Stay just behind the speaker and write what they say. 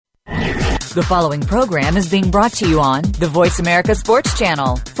The following program is being brought to you on the Voice America Sports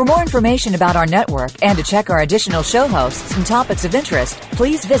Channel. For more information about our network and to check our additional show hosts and topics of interest,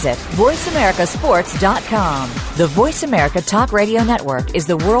 please visit voiceamericasports.com. The Voice America Talk Radio Network is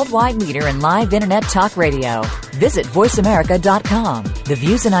the worldwide leader in live Internet talk radio. Visit voiceamerica.com. The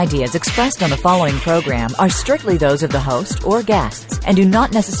views and ideas expressed on the following program are strictly those of the host or guests and do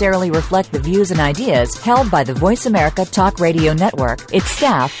not necessarily reflect the views and ideas held by the Voice America Talk Radio Network, its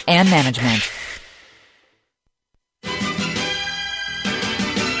staff, and management.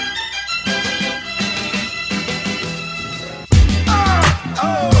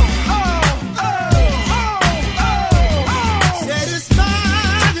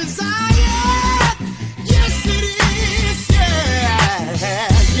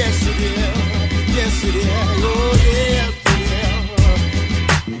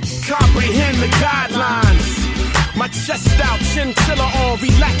 Chest out, chinchilla on,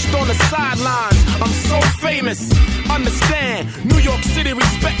 relaxed on the sidelines. I'm so famous, understand. New York City,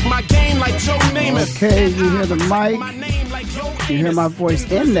 respect my game like Joe Namath. Okay, you hear the mic. You hear my voice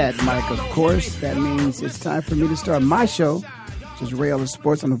in that mic, of course. That means it's time for me to start my show, which is Rail of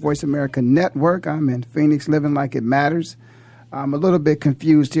Sports on the Voice America Network. I'm in Phoenix, living like it matters. I'm a little bit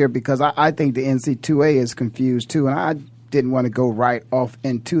confused here because I think the NC2A is confused too, and I didn't want to go right off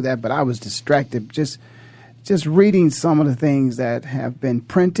into that, but I was distracted just reading some of the things that have been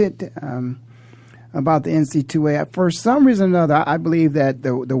printed about the NC2A. For some reason or another, I believe that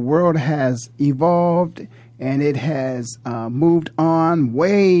the world has evolved and it has moved on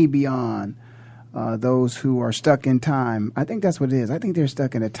way beyond those who are stuck in time. I think that's what it is. I think they're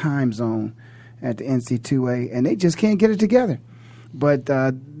stuck in a time zone at the NC2A, and they just can't get it together. But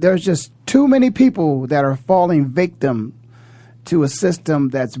there's just too many people that are falling victim to a system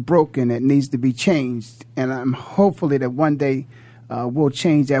that's broken that needs to be changed. And I'm hopefully that one day we'll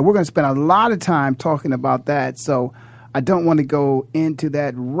change that. We're going to spend a lot of time talking about that. So I don't want to go into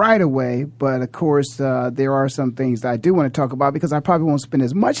that right away. But, of course, there are some things that I do want to talk about because I probably won't spend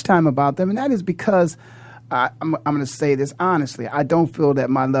as much time about them. And that is because I'm going to say this honestly. I don't feel that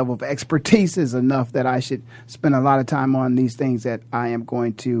my level of expertise is enough that I should spend a lot of time on these things that I am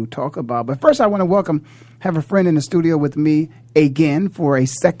going to talk about. But first, I want to have a friend in the studio with me again for a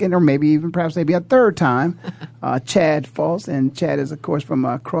second or maybe even perhaps maybe a third time, Chad Foss. And Chad is, of course,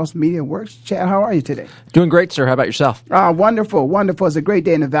 from Cross Media Works. Chad, how are you today? Doing great, sir. How about yourself? Wonderful, wonderful. It's a great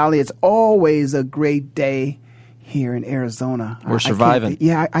day in the Valley. It's always a great day here in Arizona. We're surviving.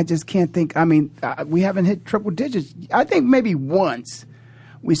 I just can't think. I mean, we haven't hit triple digits. I think maybe once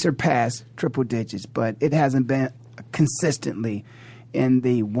we surpassed triple digits, but it hasn't been consistently in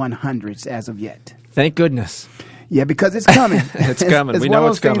the 100s as of yet. Thank goodness. Yeah, because it's coming. It's coming. We know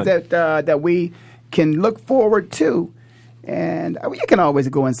it's coming. It's one of those things that we can look forward to. And you can always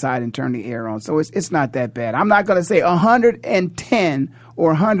go inside and turn the air on. So it's not that bad. I'm not going to say 110 or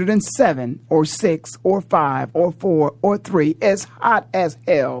 107 or 6 or 5 or 4 or 3. It's hot as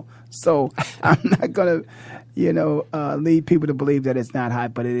hell. So I'm not going to, lead people to believe that it's not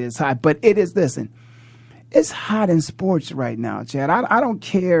hot, but it is hot. But it is, listen, it's hot in sports right now, Chad. I don't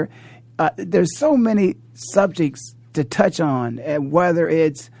care. There's so many subjects to touch on, whether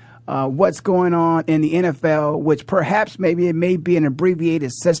it's what's going on in the NFL, which perhaps maybe it may be an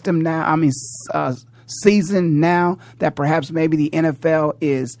abbreviated system now. Season now that perhaps maybe the NFL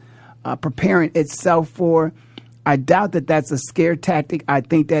is preparing itself for. I doubt that that's a scare tactic. I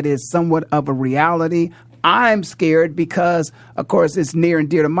think that is somewhat of a reality. I'm scared because, of course, it's near and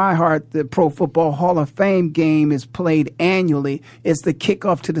dear to my heart. The Pro Football Hall of Fame game is played annually. It's the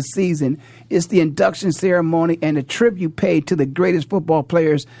kickoff to the season. It's the induction ceremony and the tribute paid to the greatest football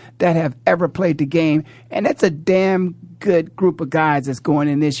players that have ever played the game. And it's a damn good group of guys that's going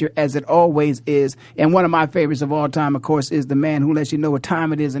in this year, as it always is. And one of my favorites of all time, of course, is the man who lets you know what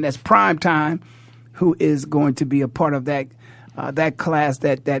time it is, and that's Prime Time, who is going to be a part of that class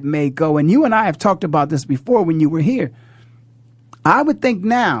that may go. And you and I have talked about this before when you were here. I would think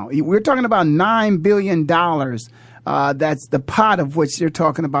now, we're talking about $9 billion. That's the pot of which you're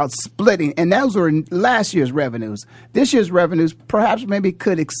talking about splitting. And those were last year's revenues. This year's revenues perhaps maybe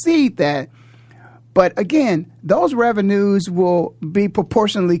could exceed that. But again, those revenues will be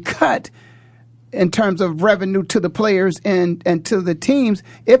proportionally cut in terms of revenue to the players and to the teams,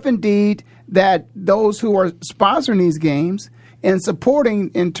 if indeed that those who are sponsoring these games and supporting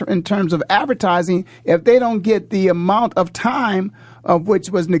in terms of advertising, if they don't get the amount of time of which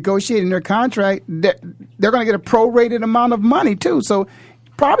was negotiated in their contract, they're going to get a prorated amount of money too. So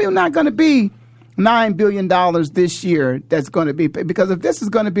probably not going to be $9 billion this year. That's going to be, because if this is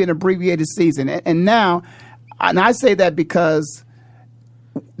going to be an abbreviated season, and now, and I say that because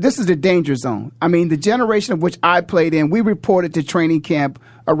this is the danger zone. I mean, the generation of which I played in, we reported to training camp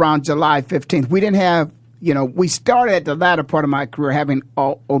around July 15th. We didn't have, we started at the latter part of my career having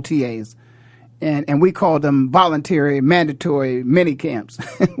all OTAs. And we called them voluntary, mandatory mini camps.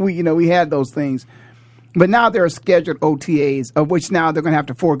 we had those things. But now there are scheduled OTAs, of which now they're going to have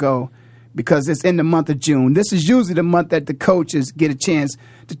to forego because it's in the month of June. This is usually the month that the coaches get a chance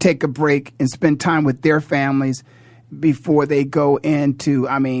to take a break and spend time with their families before they go into,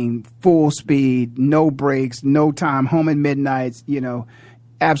 full speed, no breaks, no time, home at midnights,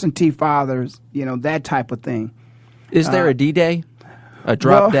 absentee fathers, that type of thing. Is there a D-Day? A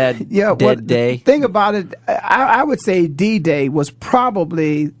dead day? The thing about it, I would say D-Day was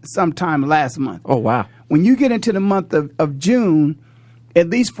probably sometime last month. Oh, wow. When you get into the month of June, at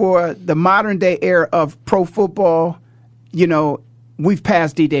least for the modern day era of pro football, we've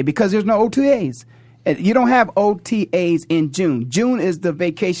passed D-Day because there's no OTAs. You don't have OTAs in June. June is the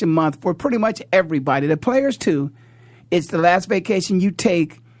vacation month for pretty much everybody. The players, too. It's the last vacation you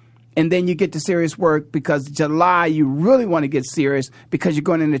take, and then you get to serious work because July you really want to get serious because you're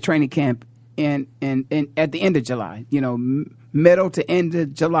going into training camp and at the end of July. Middle to end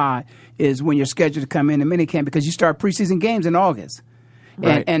of July is when you're scheduled to come in minicamp because you start preseason games in August.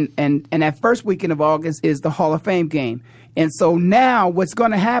 Right. And that first weekend of August is the Hall of Fame game. And so now what's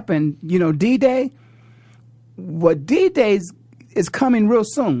going to happen, D-Day, D-Day is coming real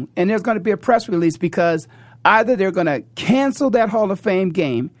soon. And there's going to be a press release because either they're going to cancel that Hall of Fame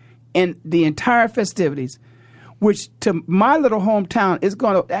game and the entire festivities, which to my little hometown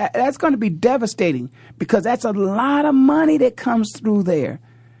that's going to be devastating because that's a lot of money that comes through there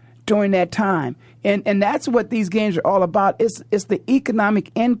during that time. And that's what these games are all about. It's the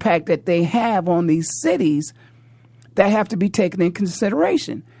economic impact that they have on these cities that have to be taken in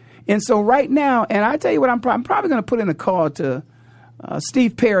consideration. And so right now, and I tell you what, I'm probably going to put in a call to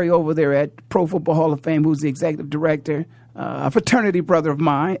Steve Perry over there at Pro Football Hall of Fame, who's the executive director, a fraternity brother of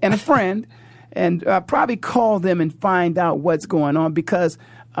mine and a friend, and probably call them and find out what's going on because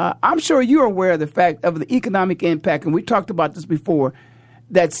I'm sure you're aware of the fact of the economic impact, and we talked about this before,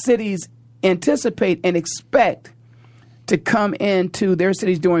 that cities anticipate and expect to come into their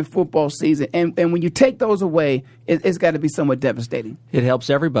cities during football season. And when you take those away, it's got to be somewhat devastating. It helps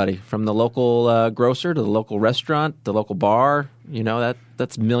everybody, from the local grocer to the local restaurant, the local bar.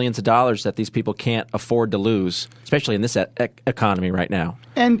 That's millions of dollars that these people can't afford to lose, especially in this economy right now.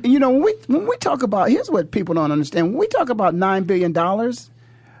 And, when we talk about, here's what people don't understand. When we talk about $9 billion,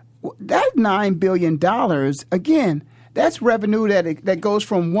 that $9 billion, again, that's revenue that goes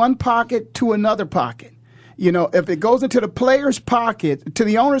from one pocket to another pocket. If it goes into the player's pocket, to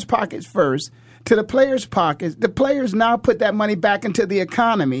the owner's pockets first, to the player's pockets, the players now put that money back into the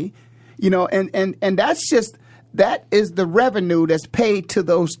economy, and that is the revenue that's paid to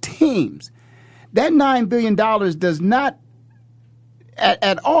those teams. That $9 billion does not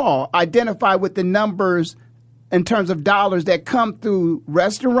at all identify with the numbers in terms of dollars that come through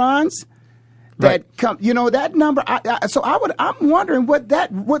restaurants. That come, that number. I'm wondering what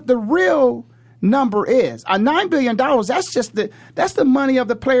the real number is. $9 billion. That's the money of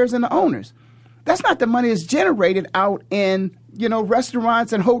the players and the owners. That's not the money that's generated out in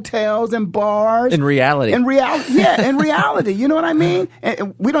restaurants and hotels and bars. In reality. In reality. You know what I mean?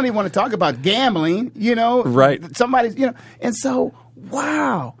 And we don't even want to talk about gambling. Right. Somebody's. And so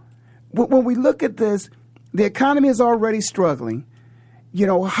wow, when we look at this, the economy is already struggling.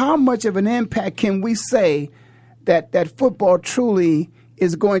 How much of an impact can we say that football truly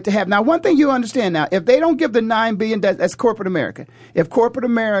is going to have? Now, one thing you understand now, if they don't give the $9 billion, that's corporate America. If corporate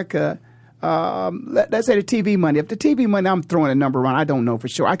America, let's say the TV money, if the TV money, I'm throwing a number around, I don't know for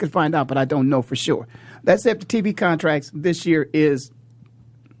sure. I could find out, but I don't know for sure. Let's say if the TV contracts this year is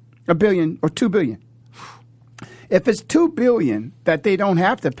 $1 billion or $2 billion. If it's $2 billion that they don't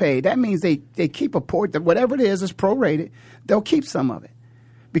have to pay, that means they keep a portion, whatever it is prorated, they'll keep some of it.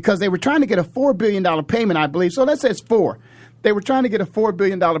 Because they were trying to get a $4 billion payment, I believe. So let's say it's 4. They were trying to get a $4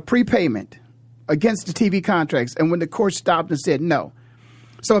 billion prepayment against the TV contracts. And when the court stopped and said no.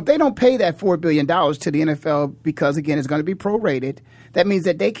 So if they don't pay that $4 billion to the NFL, because, again, it's going to be prorated, that means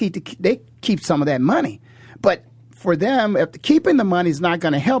that they keep some of that money. But for them, keeping the money is not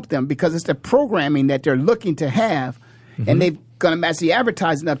going to help them because it's the programming that they're looking to have, and they're going to match the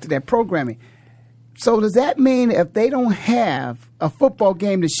advertising up to that programming. So does that mean if they don't have a football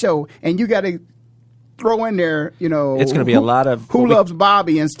game to show, and you got to throw in there, it's going to be a lot of Who Loves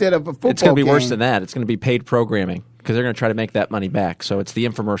Bobby instead of a football game? It's going to be worse than that. It's going to be paid programming because they're going to try to make that money back. So it's the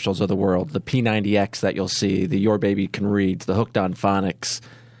infomercials of the world, the P90X that you'll see, the Your Baby Can Read, the Hooked on Phonics.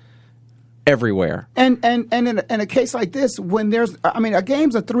 everywhere. And in a case like this, when a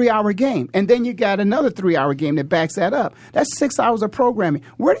game's a 3-hour game, and then you got another 3-hour game that backs that up. That's 6 hours of programming.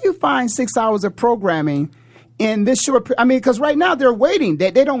 Where do you find 6 hours of programming in this short? Because right now they're waiting.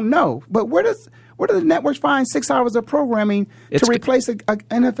 They don't know. But where do the networks find 6 hours of programming to replace an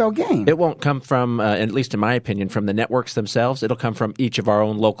NFL game? It won't come from, at least in my opinion, from the networks themselves. It'll come from each of our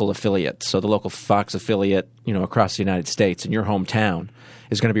own local affiliates. So the local Fox affiliate, across the United States in your hometown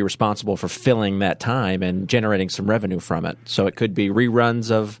is going to be responsible for filling that time and generating some revenue from it. So it could be reruns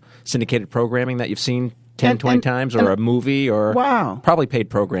of syndicated programming that you've seen 10, 20 times, or a movie, or probably paid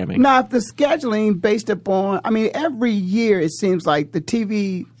programming. Now, if the scheduling based upon, every year it seems like the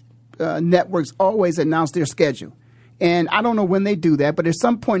TV networks always announce their schedule. And I don't know when they do that, but at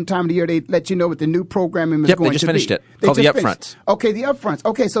some point in time of the year, they let you know what the new programming is going to be. Yep, they just finished it. Called the Upfronts. Okay, the Upfronts.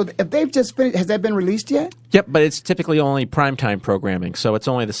 Okay, so if they've just finished, has that been released yet? Yep, but it's typically only primetime programming, so it's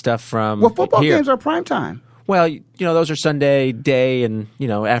only the stuff from football here. Games are primetime. Well, those are Sunday day and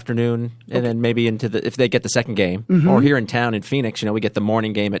afternoon, and then maybe if they get the second game, or here in town in Phoenix, we get the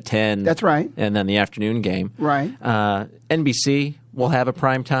morning game at 10. That's right, and then the afternoon game. Right. NBC will have a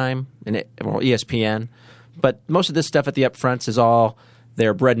prime time, or ESPN, but most of this stuff at the Upfronts is all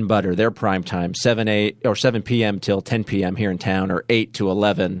their bread and butter, their prime time, 7 p.m. till 10 p.m. here in town, or 8 to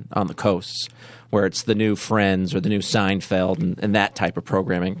 11 on the coasts, where it's the new Friends or the new Seinfeld and that type of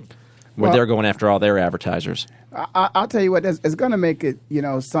programming. Where they're going after all their advertisers. I'll tell you what, it's going to make it,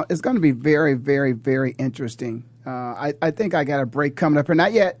 it's going to be very, very, very interesting. I think I got a break coming up here.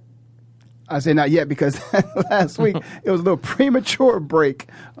 Not yet. I say not yet because last week it was a little premature break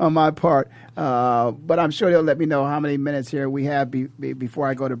on my part. But I'm sure they'll let me know how many minutes here we have before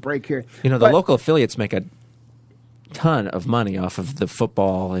I go to break here. The local affiliates make a ton of money off of the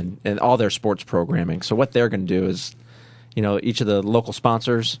football and all their sports programming. So what they're going to do is, each of the local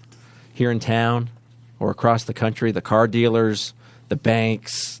sponsors here in town or across the country, the car dealers, the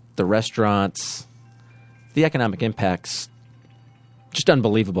banks, the restaurants, the economic impact's just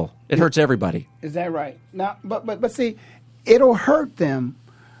unbelievable. It hurts everybody. Is that right? Now, but see, it'll hurt them,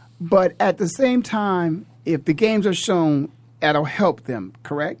 but at the same time, if the games are shown, that'll help them,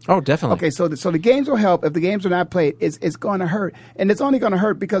 correct? Oh, definitely. Okay, so the games will help. If the games are not played, it's going to hurt. And it's only going to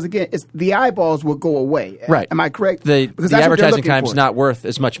hurt because, again, the eyeballs will go away. Right. Am I correct? The advertising time's not worth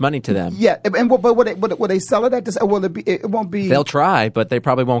as much money to them. Yeah, and will they sell it at the same? Will it won't be? They'll try, but they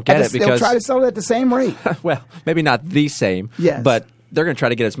probably won't get it because they'll try to sell it at the same rate. Well, maybe not the same. Yes. But they're going to try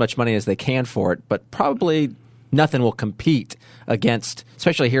to get as much money as they can for it. But probably nothing will compete against,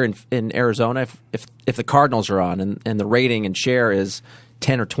 especially here in Arizona, if the Cardinals are on and the rating and share is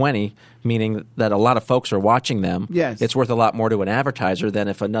 10 or 20, meaning that a lot of folks are watching them. Yes. It's worth a lot more to an advertiser than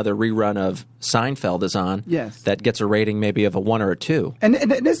if another rerun of Seinfeld is on. Yes. That gets a rating maybe of a 1 or a 2. And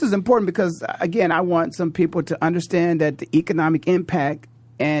this is important because, again, I want some people to understand that the economic impact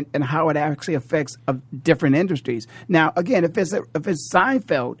and how it actually affects different industries. Now, again, if it's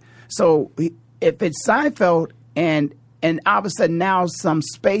Seinfeld, so if it's Seinfeld and all of a sudden now some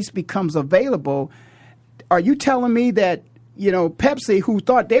space becomes available, are you telling me that Pepsi, who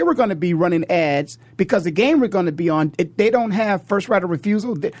thought they were going to be running ads because the game was going to be on, they don't have first right of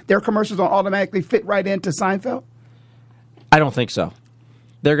refusal? Their commercials don't automatically fit right into Seinfeld? I don't think so.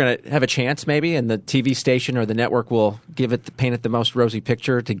 They're going to have a chance maybe, and the TV station or the network will paint it the most rosy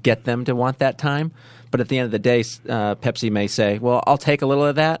picture to get them to want that time. But at the end of the day, Pepsi may say, well, I'll take a little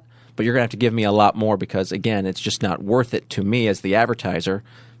of that, but you're going to have to give me a lot more because, again, it's just not worth it to me as the advertiser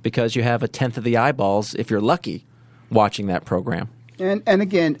because you have a tenth of the eyeballs, if you're lucky, watching that program. And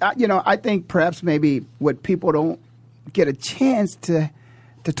again, I think perhaps maybe what people don't get a chance to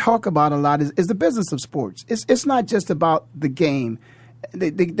talk about a lot is the business of sports. It's not just about the game.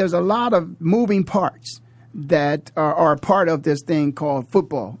 There's a lot of moving parts that are a part of this thing called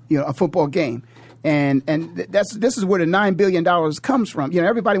football, a football game. And this is where the $9 billion comes from.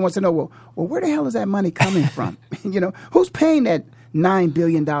 Everybody wants to know, well, where the hell is that money coming from? Who's paying that $9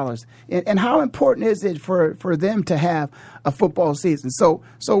 billion? And how important is it for them to have a football season? So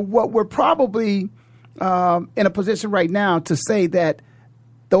what we're probably in a position right now to say that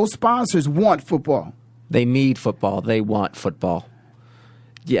those sponsors want football. They need football. They want football.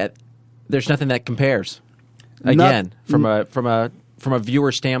 Yet there's nothing that compares. Again, from a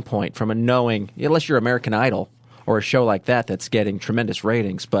viewer standpoint, from a knowing, unless you're American Idol or a show like that that's getting tremendous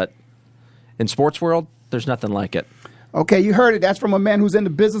ratings, but in sports world, there's nothing like it. Okay, you heard it. That's from a man who's in the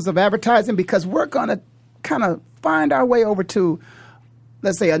business of advertising, because we're going to kind of find our way over to,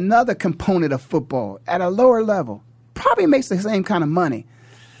 let's say, another component of football at a lower level. Probably makes the same kind of money.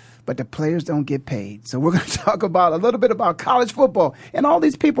 but the players don't get paid. So we're going to talk about a little bit about college football and all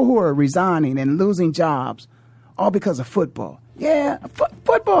these people who are resigning and losing jobs, all because of football. Yeah,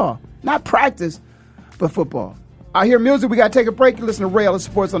 football, not practice, but football. I hear music. We got to take a break. You listen to Rail of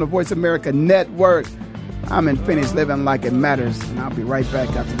Sports on the Voice America Network. I'm in Phoenix, living like it matters, and I'll be right back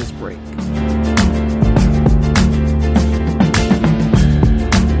after this break.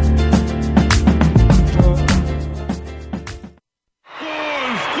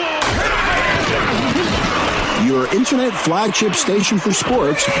 Your internet flagship station for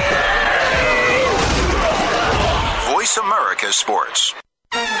sports. Voice America Sports.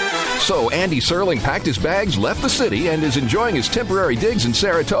 So Andy Serling packed his bags, left the city, and is enjoying his temporary digs in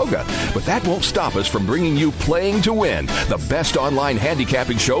Saratoga. But that won't stop us from bringing you Playing to Win, the best online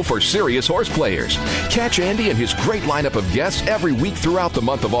handicapping show for serious horse players. Catch Andy and his great lineup of guests every week throughout the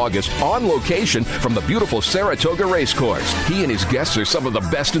month of August on location from the beautiful Saratoga Racecourse. He and his guests are some of the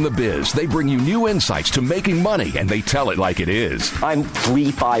best in the biz. They bring you new insights to making money, and they tell it like it is. I'm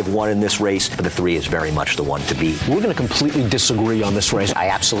 3-5-1 in this race, but the 3 is very much the one to beat. We're going to completely disagree on this race. I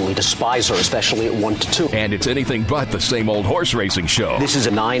absolutely despise her, especially at 1-2. And it's anything but the same old horse racing show. This is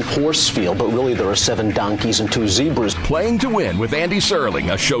a 9-horse field, but really there are 7 donkeys and 2 zebras. Playing to Win with Andy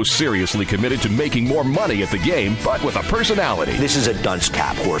Serling, a show seriously committed to making more money at the game, but with a personality. This is a dunce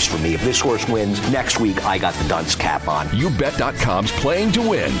cap horse for me. If this horse wins, next week I got the dunce cap on. YouBet.com's Playing to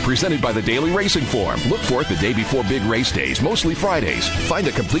Win, presented by the Daily Racing Form. Look for it the day before big race days, mostly Fridays. Find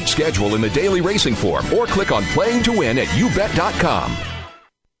a complete schedule in the Daily Racing Form or click on Playing to Win at YouBet.com.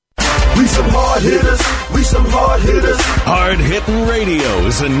 We some hard hitters. We some hard hitters. Hard Hittin' Radio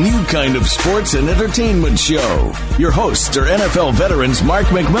is a new kind of sports and entertainment show. Your hosts are NFL veterans Mark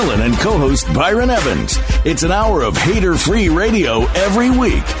McMillan and co-host Byron Evans. It's an hour of hater-free radio every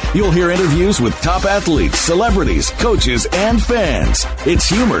week. You'll hear interviews with top athletes, celebrities, coaches, and fans. It's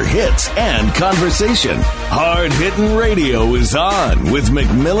humor, hits, and conversation. Hard Hittin' Radio is on with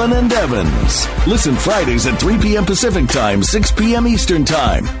McMillan and Evans. Listen Fridays at 3 p.m. Pacific Time, 6 p.m. Eastern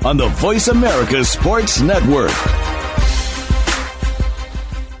Time on the Voice America Sports Network.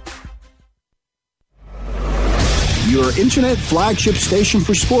 Your internet flagship station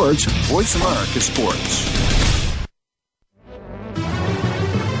for sports. Voice America Sports.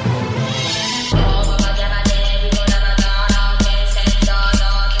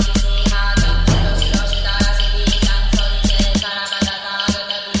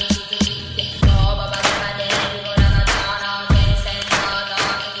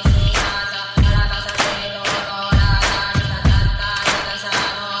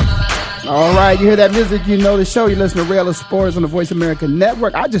 All right, you hear that music, you know the show. You listen to Rail of Sports on the Voice America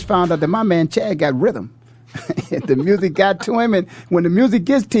Network. I just found out that my man Chad got rhythm. The music got to him, and when the music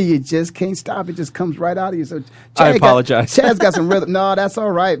gets to you, you just can't stop. It just comes right out of you. So I apologize. Chad's got some rhythm. No, that's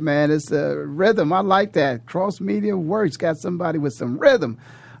all right, man. It's rhythm. I like that. Cross Media Works got somebody with some rhythm.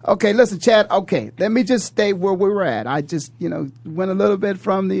 Okay, listen, Chad. Okay, let me just stay where we were at. I just, went a little bit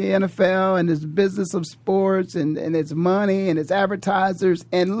from the NFL and this business of sports and its money and its advertisers.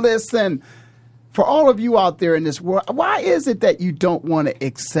 And listen, for all of you out there in this world, why is it that you don't want to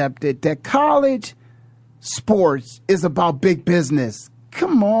accept it, that college sports is about big business?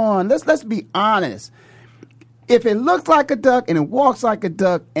 Come on, let's be honest. If it looks like a duck and it walks like a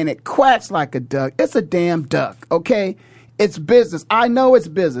duck and it quacks like a duck, it's a damn duck, okay? It's business. I know it's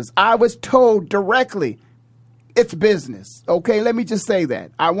business. I was told directly it's business. Okay, let me just say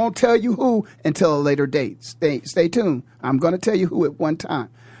that. I won't tell you who until a later date. Stay tuned. I'm going to tell you who at one time.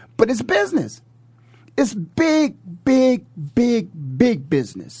 But it's business. It's big, big, big, big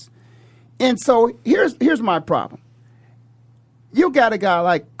business. And so here's my problem. You got a guy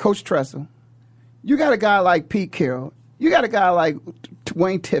like Coach Tressel. You got a guy like Pete Carroll. You got a guy like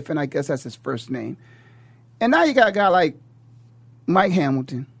Wayne Tiffin, I guess that's his first name. And now you got a guy like Mike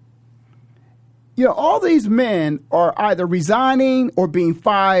Hamilton. All these men are either resigning or being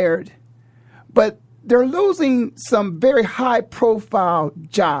fired, but they're losing some very high-profile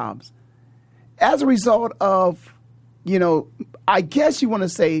jobs as a result of, I guess you want to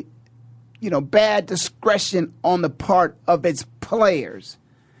say, bad discretion on the part of its players.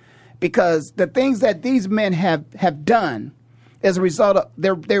 Because the things that these men have done as a result of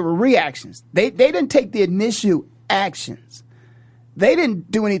they were reactions. They didn't take the initial actions. They didn't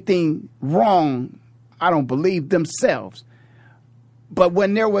do anything wrong, I don't believe, themselves. But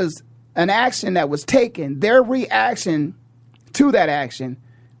when there was an action that was taken, their reaction to that action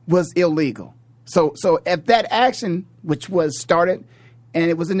was illegal. So if that action, which was started and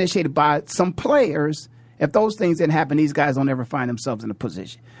it was initiated by some players, if those things didn't happen, these guys don't ever find themselves in a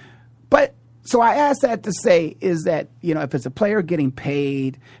position. But So I ask that to say is that, if it's a player getting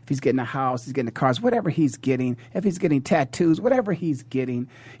paid, if he's getting a house, he's getting the cars, whatever he's getting, if he's getting tattoos, whatever he's getting,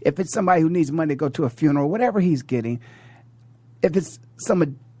 if it's somebody who needs money to go to a funeral, whatever he's getting, if it's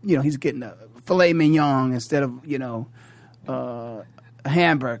someone, he's getting a filet mignon instead of, a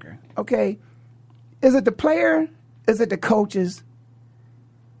hamburger. Okay. Is it the player? Is it the coaches?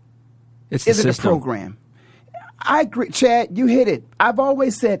 Is it the program? I agree, Chad. You hit it. I've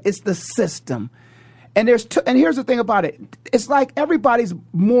always said it's the system, and and here's the thing about it. It's like everybody's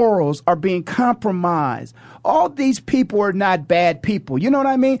morals are being compromised. All these people are not bad people. You know what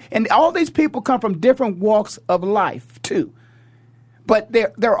I mean? And all these people come from different walks of life too, but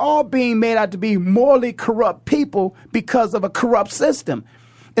they're all being made out to be morally corrupt people because of a corrupt system.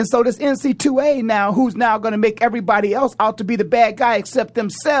 And so this NC2A now, who's now going to make everybody else out to be the bad guy except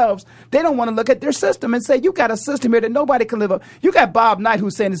themselves, they don't want to look at their system and say, you got a system here that nobody can live up. You got Bob Knight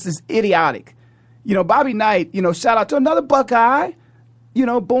who's saying this is idiotic. Bobby Knight, shout out to another Buckeye,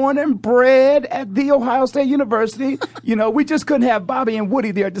 born and bred at The Ohio State University. We just couldn't have Bobby and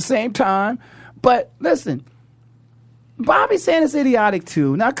Woody there at the same time. But listen, Bobby's saying it's idiotic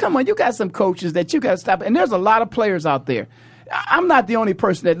too. Now, come on, you got some coaches that you got to stop. And there's a lot of players out there. I'm not the only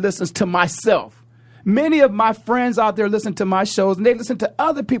person that listens to myself. Many of my friends out there listen to my shows, and they listen to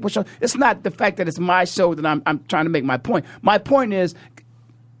other people's shows. It's not the fact that it's my show that I'm trying to make my point. My point is,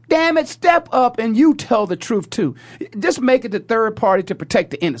 damn it, step up and you tell the truth too. Just make it the third party to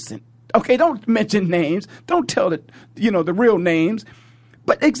protect the innocent. Okay, don't mention names. Don't tell the real names.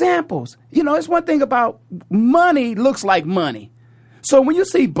 But examples. It's one thing about money looks like money. So when you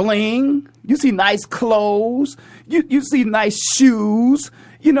see bling, you see nice clothes, you see nice shoes,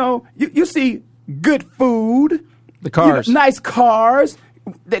 you see good food. The cars. Nice cars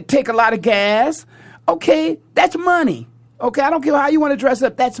that take a lot of gas. Okay, that's money. Okay, I don't care how you want to dress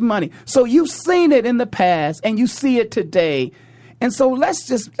up, that's money. So you've seen it in the past and you see it today. And so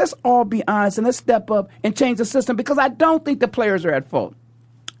let's all be honest and let's step up and change the system, because I don't think the players are at fault.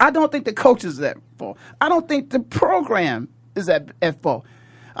 I don't think the coaches are at fault. I don't think the program is at fault.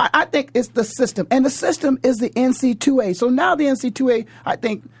 I think it's the system, and the system is the NC2A. So now the NC2A, I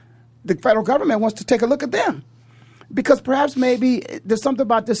think the federal government wants to take a look at them, because perhaps maybe there's something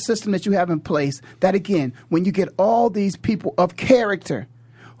about this system that you have in place that, again, when you get all these people of character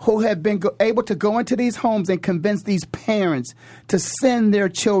who have been able to go into these homes and convince these parents to send their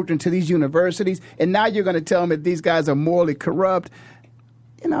children to these universities, and now you're going to tell them that these guys are morally corrupt.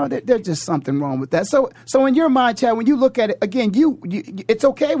 There's just something wrong with that. So in your mind, Chad, when you look at it, again, it's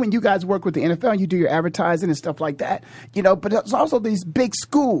okay when you guys work with the NFL and you do your advertising and stuff like that, but it's also these big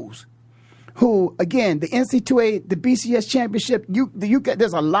schools who, again, the NC2A, the BCS championship,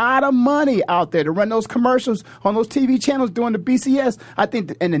 there's a lot of money out there to run those commercials on those TV channels during the BCS. I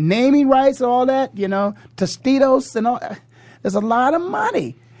think, and the naming rights and all that, Tostitos and all, there's a lot of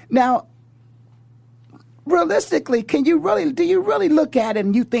money. Now, realistically, do you really look at it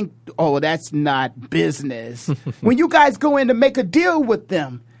and you think, oh, that's not business? When you guys go in to make a deal with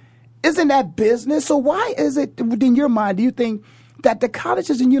them, isn't that business? So why is it, in your mind, do you think that the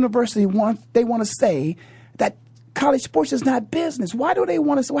colleges and universities want to say that college sports is not business? Why do they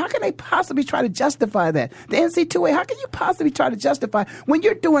want to say? How can they possibly try to justify that? The NC2A, how can you possibly try to justify when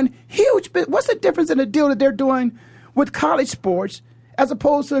you're doing huge? What's the difference in the deal that they're doing with college sports as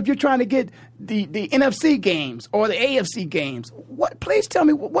opposed to if you're trying to get the NFC games or the AFC games? Please tell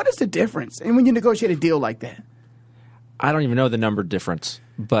me, what is the difference? And when you negotiate a deal like that, I don't even know the number difference,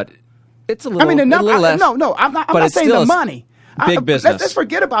 but it's a little. I mean, a little less. No, I'm not saying the money. Big business. Let's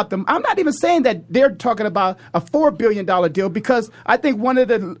forget about them. I'm not even saying that they're talking about a $4 billion deal, because I think one of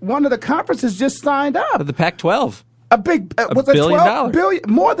the conferences just signed up. The Pac-12. Was it $12 billion?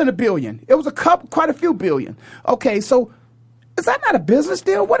 More than $1 billion. It was quite a few billion. Okay, so is that not a business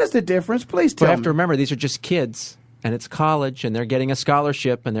deal? What is the difference? Please tell me. You have to remember, these are just kids, and it's college, and they're getting a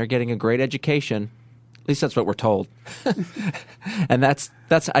scholarship, and they're getting a great education. At least that's what we're told. And that's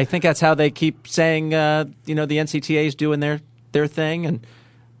I think that's how they keep saying, the NCTA is doing their thing, and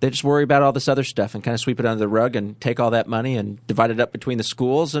they just worry about all this other stuff and kind of sweep it under the rug and take all that money and divide it up between the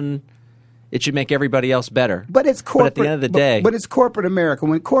schools, and it should make everybody else better. But it's corporate. But at the end of the day, but it's corporate America.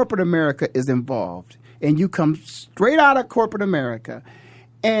 When corporate America is involved, and you come straight out of corporate America,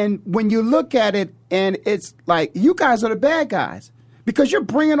 and when you look at it, and it's like you guys are the bad guys because you're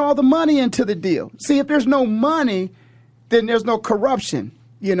bringing all the money into the deal. See, if there's no money, then there's no corruption.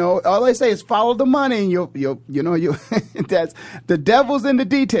 All they say is follow the money, and you that's the devil's in the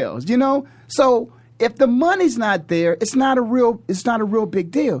details. So if the money's not there, it's not a real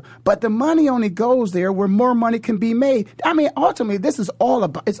big deal. But the money only goes there where more money can be made. I mean, ultimately, it's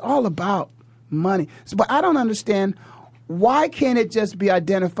all about money. But I don't understand, why can't it just be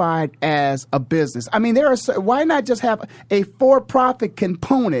identified as a business? I mean, why not just have a for-profit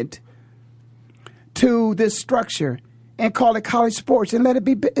component to this structure and call it college sports and let it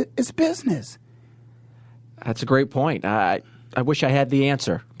be it's business? That's a great point. I wish I had the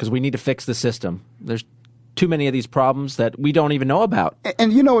answer, because we need to fix the system. There's too many of these problems that we don't even know about.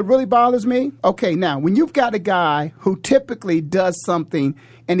 And you know what really bothers me? Okay, now, when you've got a guy who typically does something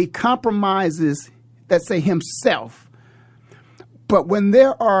and he compromises, let's say, himself, but when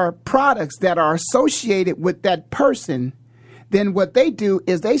there are products that are associated with that person, then what they do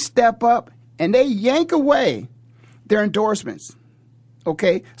is they step up and they yank away their endorsements.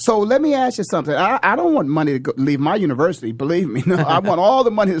 Okay, so let me ask you something. I don't want money to leave my university, believe me. No, I want all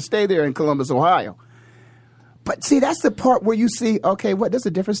the money to stay there in Columbus, Ohio. But see, that's the part where you see, okay, there's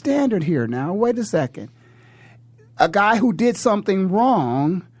a different standard here now. Wait a second. A guy who did something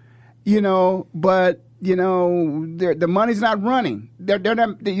wrong, but the money's not running. They're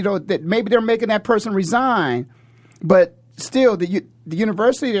not, that maybe they're making that person resign, but still the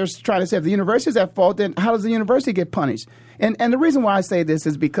university, they're trying to say if the university is at fault, then how does the university get punished? And the reason why I say this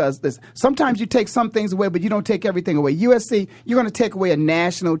is because sometimes you take some things away, but you don't take everything away. USC, you're going to take away a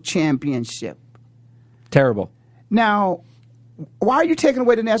national championship. Terrible. Now, why are you taking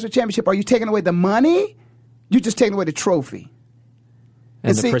away the national championship? Are you taking away the money? You're just taking away the trophy.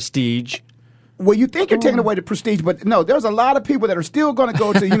 And the prestige. Well, you think you're taking away the prestige, but no, there's a lot of people that are still going to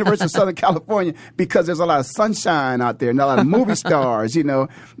go to the University of Southern California because there's a lot of sunshine out there and a lot of movie stars,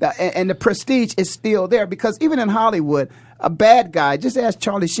 and the prestige is still there, because even in Hollywood, a bad guy, just ask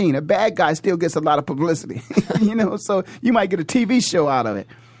Charlie Sheen, a bad guy still gets a lot of publicity, so you might get a TV show out of it.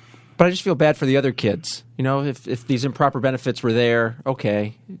 But I just feel bad for the other kids. If these improper benefits were there,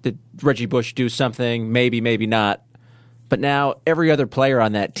 okay, did Reggie Bush do something? Maybe, maybe not. But now every other player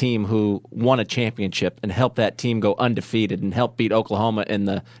on that team who won a championship and helped that team go undefeated and helped beat Oklahoma in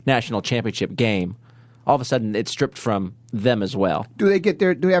the national championship game, all of a sudden it's stripped from them as well. Do they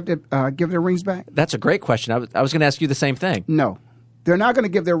have to give their rings back? That's a great question. I was going to ask you the same thing. No, they're not going to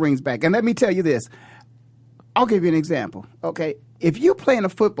give their rings back. And let me tell you this. I'll give you an example. Okay, if you play in a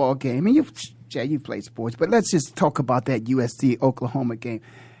football game, and you play sports, but let's just talk about that USC-Oklahoma game.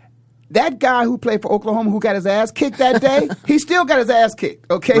 That guy who played for Oklahoma, who got his ass kicked that day, he still got his ass kicked.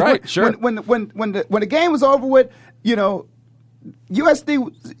 Okay, right? Sure. When the game was over with, USC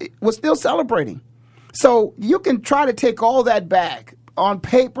was still celebrating. So you can try to take all that back. On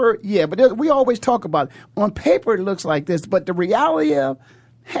paper, yeah, but we always talk about it. On paper, it looks like this, but the reality of,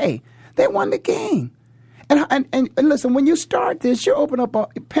 hey, they won the game. And listen, when you start this, you open up a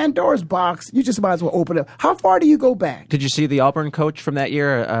Pandora's box. You just might as well open it up. How far do you go back? Did you see the Auburn coach from that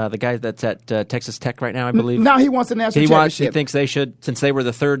year, the guy that's at Texas Tech right now, I believe? Now he wants a national championship. He thinks they should, since they were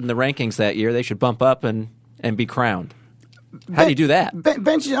the third in the rankings that year, they should bump up and be crowned. How do you do that?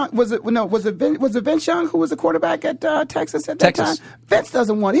 Vince Young, was it Vince Young who was the quarterback at Texas at that time? Vince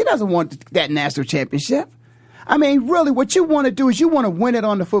doesn't want that national championship. I mean, really, what you want to do is you want to win it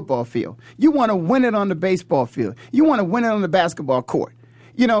on the football field. You want to win it on the baseball field. You want to win it on the basketball court.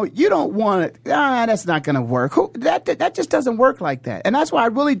 You don't want it. That's not going to work. That just doesn't work like that. And that's why I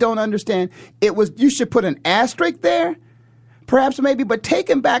really don't understand. You should put an asterisk there, perhaps maybe, but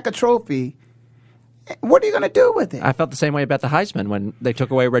taking back a trophy, what are you going to do with it? I felt the same way about the Heisman when they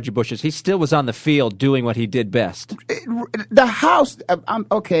took away Reggie Bush's. He still was on the field doing what he did best. The house,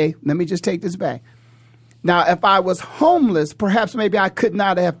 okay, let me just take this back. Now, if I was homeless, perhaps maybe I could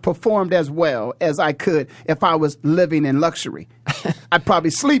not have performed as well as I could if I was living in luxury. I'd probably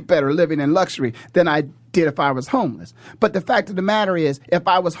sleep better living in luxury than I did if I was homeless. But the fact of the matter is, if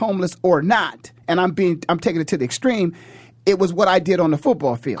I was homeless or not, and I'm taking it to the extreme, it was what I did on the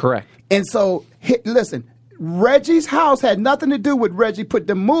football field. Correct. And so, listen, Reggie's house had nothing to do with Reggie put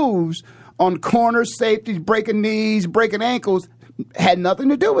the moves on corners, safeties, breaking knees, breaking ankles, had nothing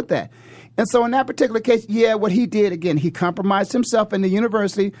to do with that. And so in that particular case, what he did, again, he compromised himself in the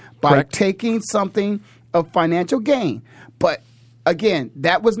university by taking something of financial gain. But again,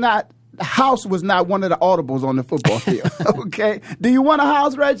 the house was not one of the audibles on the football field. Okay? Do you want a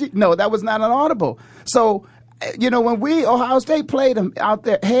house, Reggie? No, that was not an audible. So, when Ohio State played them out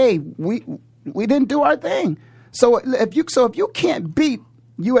there, hey, we didn't do our thing. So if you can't beat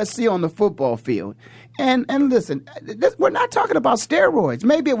USC on the football field, and listen, we're not talking about steroids.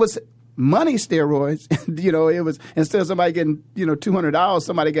 Maybe it was money steroids. It was, instead of somebody getting $200,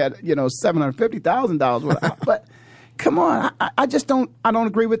 somebody got $750,000. But come on, I don't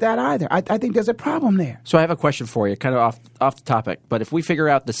agree with that either. I think there's a problem there. So I have a question for you, kind of off the topic. But if we figure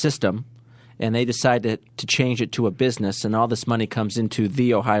out the system, and they decide to change it to a business, and all this money comes into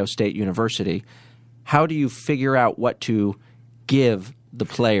The Ohio State University, how do you figure out what to give the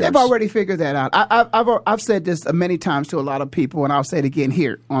players? They've already figured that out. I've said this many times to a lot of people, and I'll say it again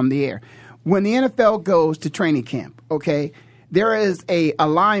here on the air. When the NFL goes to training camp, okay, there is a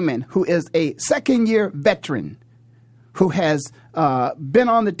lineman who is a second-year veteran who has been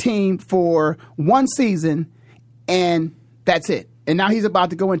on the team for one season, and that's it. And now he's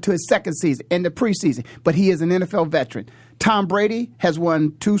about to go into his second season, in the preseason. But he is an NFL veteran. Tom Brady has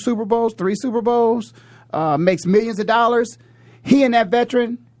won 2 Super Bowls, 3 Super Bowls, makes millions of dollars. He and that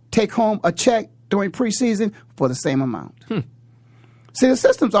veteran take home a check during preseason for the same amount. See, the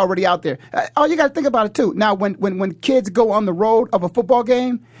system's already out there. All you got to think about it, too. Now, when kids go on the road of a football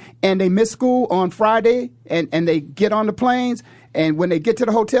game and they miss school on Friday and they get on the planes, and when they get to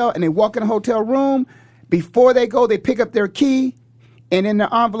the hotel and they walk in the hotel room, before they go, they pick up their key, and in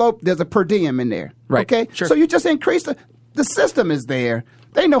the envelope, there's a per diem in there. Right. Okay? Sure. So you just increase the system is there.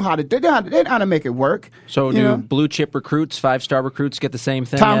 They know how to do. They know how to make it work. So do blue chip recruits, 5-star recruits get the same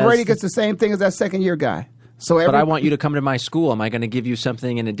thing? Tom Brady gets the same thing as that second-year guy. But I want you to come to my school. Am I going to give you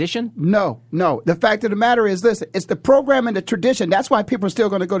something in addition? No. The fact of the matter is this. It's the program and the tradition. That's why people are still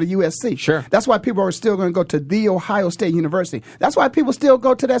going to go to USC. Sure. That's why people are still going to go to The Ohio State University. That's why people still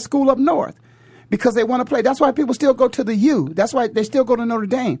go to that school up north, because they want to play. That's why people still go to the U. That's why they still go to Notre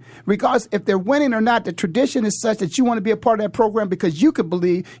Dame. Regardless if they're winning or not, the tradition is such that you want to be a part of that program because you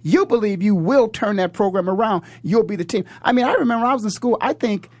believe you will turn that program around. You'll be the team. I mean, I remember when I was in school, I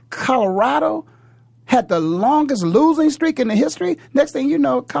think Colorado had the longest losing streak in the history. Next thing you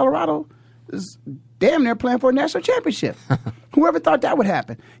know, Colorado is damn near playing for a national championship. Whoever thought that would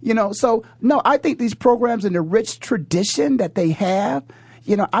happen? So, no, I think these programs and the rich tradition that they have,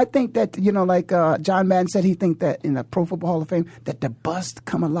 I think that, like John Madden said, he think that in the Pro Football Hall of Fame, that the bust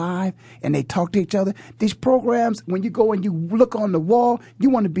come alive and they talk to each other. These programs, when you go and you look on the wall, you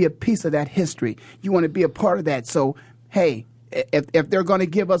want to be a piece of that history. You want to be a part of that. So, hey, if they're going to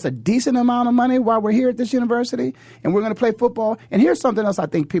give us a decent amount of money while we're here at this university and we're going to play football, and here's something else I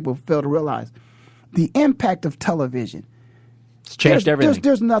think people fail to realize. The impact of television. It's changed everything.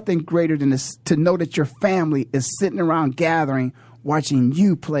 There's nothing greater than this, to know that your family is sitting around gathering, watching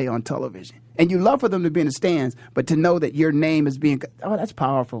you play on television. And you love for them to be in the stands, but to know that your name is being – that's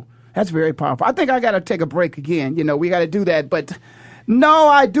powerful. That's very powerful. I think I got to take a break again. We got to do that, but – no,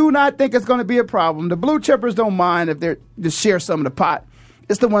 I do not think it's going to be a problem. The blue chippers don't mind if they're just share some of the pot.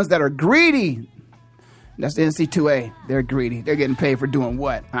 It's the ones that are greedy. That's the NC2A. They're greedy. They're getting paid for doing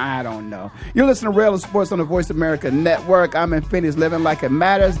what? I don't know. You're listening to Rail of Sports on the Voice America Network. I'm in Phoenix, living like it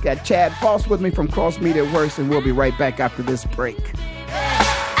matters. Got Chad Foss with me from Cross Media Works, and we'll be right back after this break.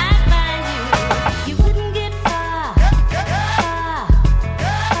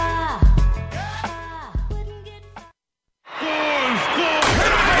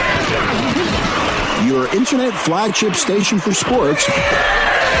 Your internet flagship station for sports.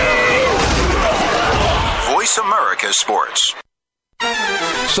 Voice America Sports.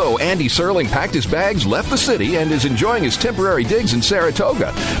 So Andy Serling packed his bags, left the city, and is enjoying his temporary digs in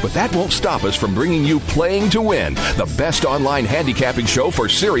Saratoga. But that won't stop us from bringing you Playing to Win, the best online handicapping show for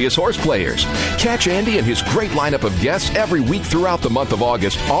serious horse players. Catch Andy and his great lineup of guests every week throughout the month of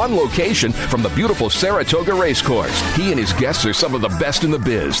August on location from the beautiful Saratoga Racecourse. He and his guests are some of the best in the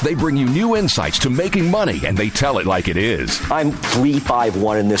biz. They bring you new insights to making money, and they tell it like it is. I'm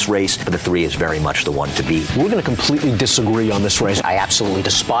 3-5-1 in this race, but the 3 is very much the one to beat. We're going to completely disagree on this race. I absolutely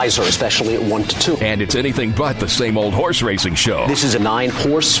despise her, especially at 1-2. And it's anything but the same old horse racing show. This is a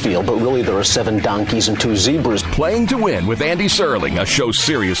 9-horse field, but really there are 7 donkeys and 2 zebras. Playing to Win with Andy Serling, a show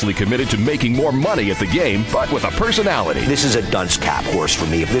seriously committed to making more money at the game, but with a personality. This is a dunce cap horse for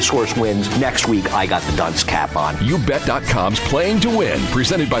me. If this horse wins, next week I got the dunce cap on. YouBet.com's Playing to Win,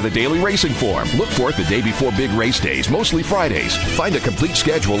 presented by the Daily Racing Form. Look for it the day before big race days, mostly Fridays. Find a complete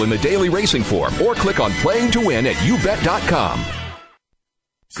schedule in the Daily Racing Form or click on Playing to Win at YouBet.com.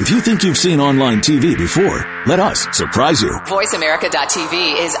 If you think you've seen online TV before, let us surprise you.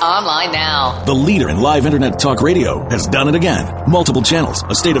 VoiceAmerica.tv is online now. The leader in live internet talk radio has done it again. Multiple channels,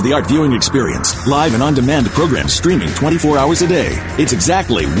 a state-of-the-art viewing experience, live and on-demand programs streaming 24 hours a day. It's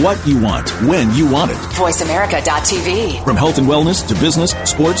exactly what you want, when you want it. VoiceAmerica.tv. From health and wellness to business,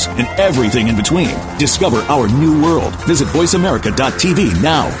 sports, and everything in between. Discover our new world. Visit VoiceAmerica.tv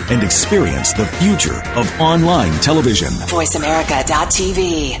now and experience the future of online television.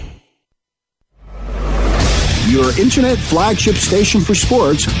 VoiceAmerica.tv. Your internet flagship station for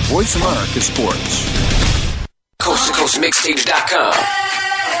sports. Voice America Sports. Coast to Coast Mixtapes.com.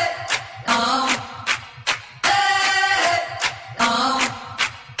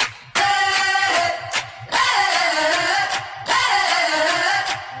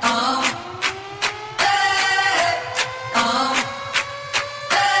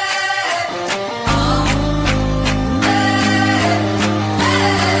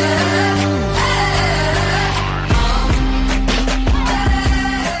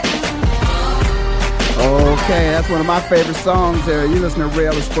 Okay, that's one of my favorite songs there. You listen to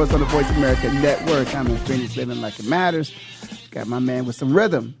Rail of Sports on the Voice America Network. I'm in Phoenix, living like it matters. Got my man with some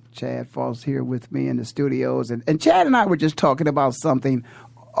rhythm. Chad Falls here with me in the studios. And Chad and I were just talking about something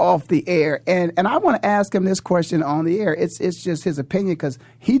off the air. And I want to ask him this question on the air. It's just his opinion because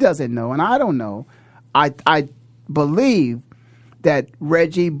he doesn't know and I don't know. I believe that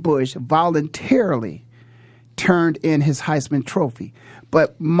Reggie Bush voluntarily turned in his Heisman Trophy.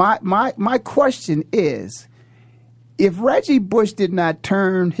 But my question is, if Reggie Bush did not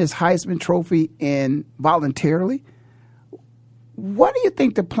turn his Heisman Trophy in voluntarily, what do you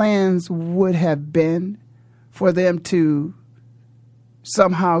think the plans would have been for them to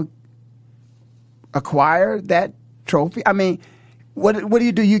somehow acquire that trophy? I mean, what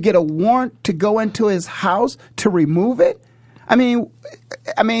do? You get a warrant to go into his house to remove it? I mean,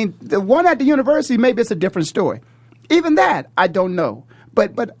 the one at the university, maybe it's a different story. Even that, I don't know.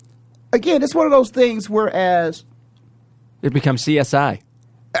 But again, it's one of those things whereas it becomes CSI.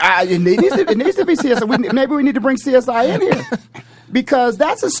 It needs to be CSI. Maybe we need to bring CSI in here because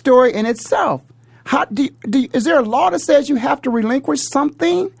that's a story in itself. How is there a law that says you have to relinquish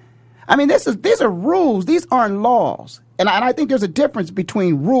something? I mean, these are rules. These aren't laws. And I think there's a difference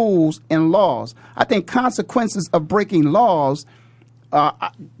between rules and laws. I think consequences of breaking laws,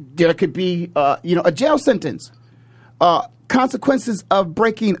 there could be a jail sentence. Consequences of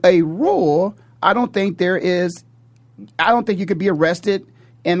breaking a rule, I don't think you could be arrested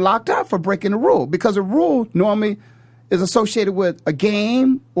and locked up for breaking a rule because a rule normally is associated with a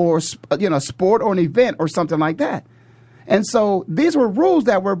game or a sport or an event or something like that. And so these were rules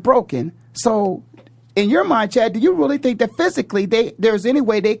that were broken. So in your mind, Chad, do you really think that physically there's any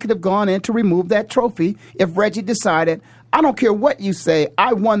way they could have gone in to remove that trophy if Reggie decided, I don't care what you say,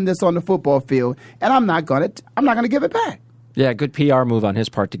 I won this on the football field and I'm not going to give it back? Yeah, good PR move on his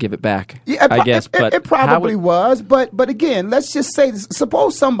part to give it back. Yeah, I guess, but it probably was. But again, let's just say this.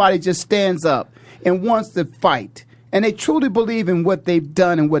 Suppose somebody just stands up and wants to fight, and they truly believe in what they've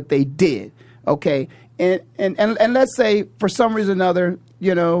done and what they did. Okay, and let's say for some reason or another,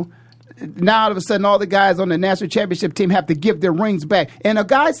 now all of a sudden all the guys on the national championship team have to give their rings back, and a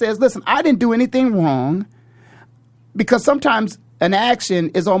guy says, "Listen, I didn't do anything wrong," because sometimes an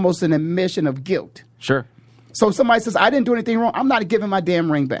action is almost an admission of guilt. Sure. So if somebody says, I didn't do anything wrong, I'm not giving my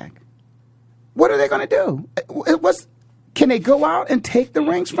damn ring back. What are they going to do? Can they go out and take the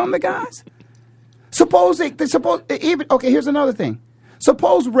rings from the guys? Here's another thing.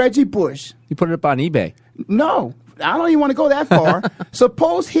 Suppose Reggie Bush. You put it up on eBay. No, I don't even want to go that far.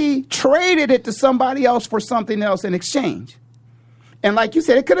 Suppose he traded it to somebody else for something else in exchange. And like you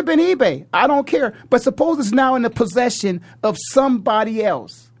said, it could have been eBay. I don't care. But suppose it's now in the possession of somebody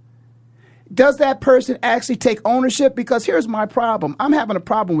else. Does that person actually take ownership? Because here's my problem. I'm having a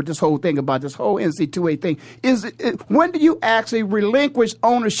problem with this whole thing about this whole NC2A thing. When do you actually relinquish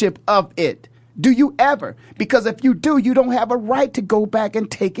ownership of it? Do you ever? Because if you do, you don't have a right to go back and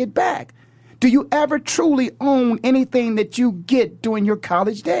take it back. Do you ever truly own anything that you get during your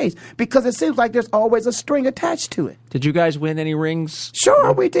college days? Because it seems like there's always a string attached to it. Did you guys win any rings?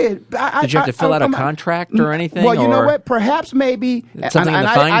 Sure, we did. Did you have to fill out a contract or anything? Well, you know what? Perhaps maybe. Something in the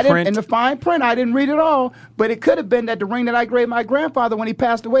fine print? In the fine print, I didn't read it all. But it could have been that the ring that I gave my grandfather when he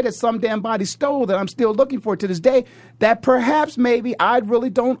passed away that some damn body stole that I'm still looking for to this day, that perhaps maybe I really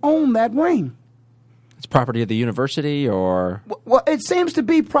don't own that ring. It's property of the university, or well, it seems to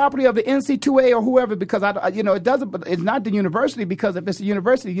be property of the NC2A or whoever, because it doesn't. But it's not the university, because if it's a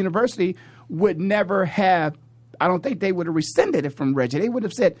university, the university would never have. I don't think they would have rescinded it from Reggie. They would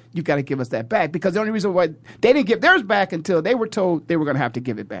have said, "You got to give us that back," because the only reason why they didn't give theirs back until they were told they were going to have to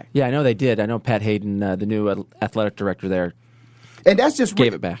give it back. Yeah, I know they did. I know Pat Hayden, the new athletic director there. And that's just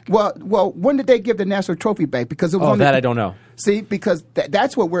gave it back. Well, when did they give the national trophy back? Because it was I don't know. See, because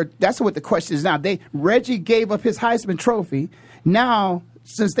that's what the question is now. Reggie gave up his Heisman Trophy. Now,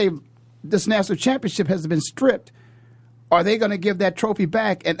 since this national championship has been stripped, are they going to give that trophy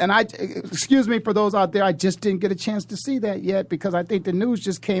back? And excuse me for those out there, I just didn't get a chance to see that yet because I think the news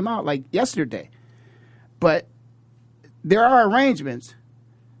just came out like yesterday. But there are arrangements.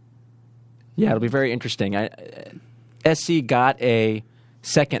 Yeah, it'll be very interesting. SC got a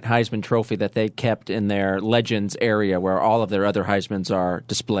second Heisman Trophy that they kept in their Legends area where all of their other Heismans are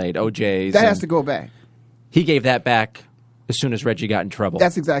displayed, OJs. That has to go back. He gave that back as soon as Reggie got in trouble.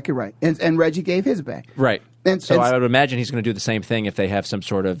 That's exactly right. And Reggie gave his back. Right. I would imagine he's going to do the same thing if they have some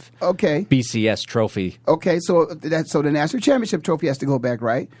sort of BCS trophy. Okay, so the National Championship Trophy has to go back,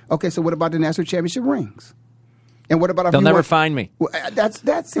 right? Okay, so what about the National Championship rings? And what about They'll never find me. Well, that's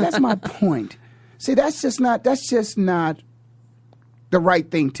my point. See, that's just not the right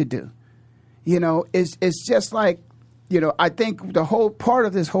thing to do. It's just like, I think the whole part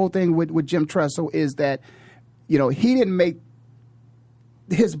of this whole thing with Jim Tressel is that, he didn't make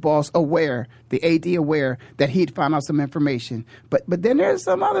his boss aware, the AD aware, that he'd found out some information. But then there's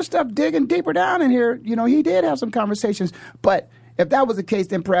some other stuff digging deeper down in here. He did have some conversations. But if that was the case,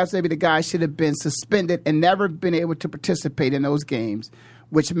 then perhaps maybe the guy should have been suspended and never been able to participate in those games,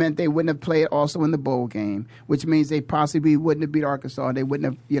 which meant they wouldn't have played also in the bowl game, which means they possibly wouldn't have beat Arkansas. They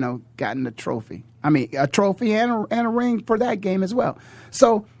wouldn't have, gotten a trophy. I mean, a trophy and a ring for that game as well.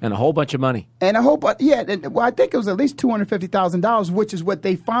 So and a whole bunch of money. And a whole bunch, yeah. Well, I think it was at least $250,000, which is what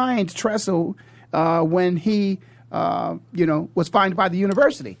they fined Tressel when he, was fined by the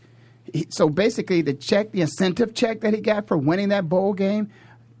university. So basically, the incentive check that he got for winning that bowl game,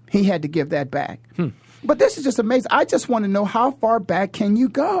 he had to give that back. But this is just amazing. I just want to know, how far back can you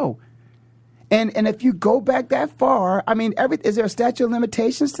go? And if you go back that far, I mean, is there a statute of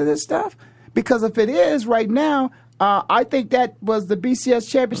limitations to this stuff? Because if it is right now, I think that was the BCS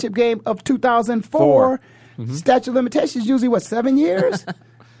championship game of 2004. Mm-hmm. Statute of limitations usually, 7 years?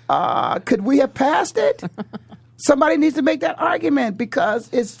 Could we have passed it? Somebody needs to make that argument, because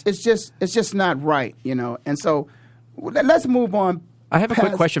it's just not right, And so let's move on. I have a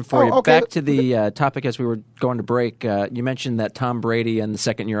quick question for you. Okay. Back to the topic as we were going to break. You mentioned that Tom Brady and the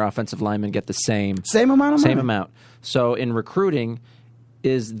second-year offensive linemen get the same amount of money. Same amount. So in recruiting,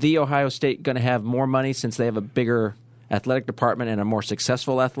 is the Ohio State going to have more money since they have a bigger athletic department and a more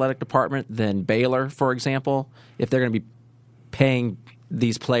successful athletic department than Baylor, for example, if they're going to be paying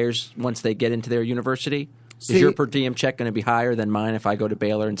these players once they get into their university? Is your per diem check going to be higher than mine if I go to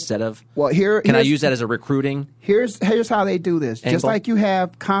Baylor instead of? Well, can I use that as a recruiting? Here's how they do this. Angle? Just like you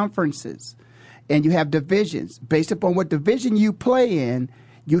have conferences and you have divisions. Based upon what division you play in,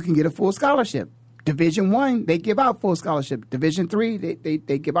 you can get a full scholarship. Division I, they give out full scholarship. Division III,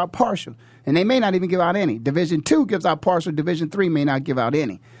 they give out partial. And they may not even give out any. Division II gives out partial. Division III may not give out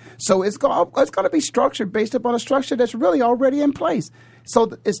any. So it's going to be structured based upon a structure that's really already in place.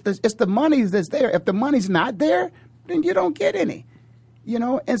 So it's the money that's there. If the money's not there, then you don't get any.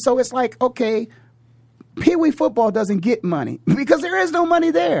 And so it's like, okay, Pee Wee football doesn't get money because there is no money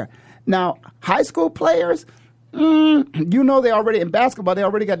there. Now, high school players, they already, in basketball, they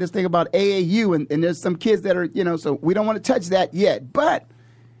already got this thing about AAU, and there's some kids that are, so we don't want to touch that yet. But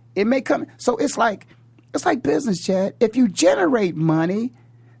it may come. So it's like business, Chad. If you generate money,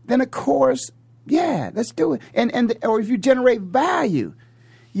 then of course, yeah, let's do it. Or if you generate value,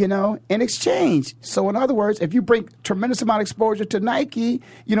 in exchange. So in other words, if you bring tremendous amount of exposure to Nike,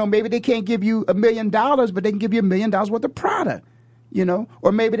 maybe they can't give you $1 million, but they can give you $1 million worth of product,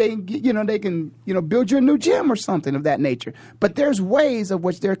 or maybe they can build you a new gym or something of that nature. But there's ways of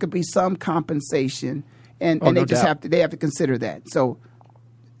which there could be some compensation, and they just have to consider that. So.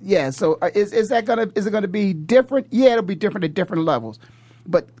 Yeah, so is it going to be different? Yeah, it'll be different at different levels.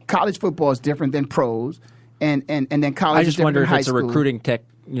 But college football is different than pros, and then college. I just is wonder if it's a recruiting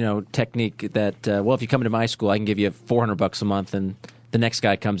technique that if you come into my school, I can give you $400 a month, and the next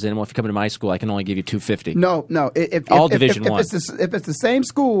guy comes in. Well, if you come into my school, I can only give you $250. No. Division I. If it's the same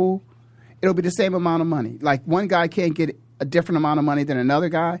school, it'll be the same amount of money. Like one guy can't get a different amount of money than another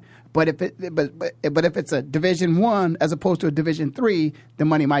guy. But if it's a Division I as opposed to a Division III, the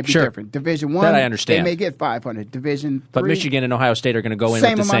money might be different. Division I, that I understand. They may get $500. Division but III, Michigan and Ohio State are going to go in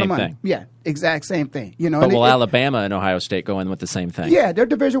with the same thing. Yeah, exact same thing. But will Alabama and Ohio State go in with the same thing? Yeah, they're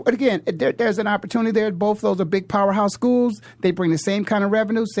division. Again, there's an opportunity there. Both of those are big powerhouse schools. They bring the same kind of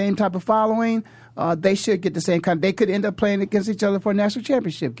revenue, same type of following. They should get the same kind. They could end up playing against each other for a national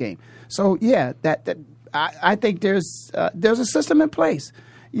championship game. So yeah, I think there's a system in place.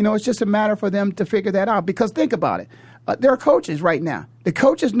 It's just a matter for them to figure that out. Because think about it. There are coaches right now. The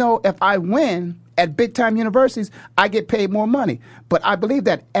coaches know if I win at big-time universities, I get paid more money. But I believe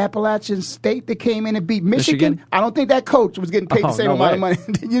that Appalachian State that came in and beat Michigan, I don't think that coach was getting paid the same amount of money.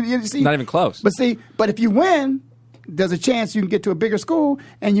 you see? Not even close. But if you win, there's a chance you can get to a bigger school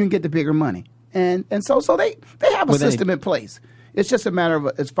and you can get the bigger money. And so they have a system in place. It's just a matter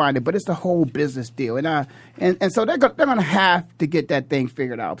of finding, but it's the whole business deal, and so they're going to have to get that thing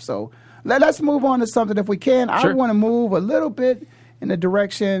figured out. So let's move on to something if we can. Sure. I want to move a little bit in the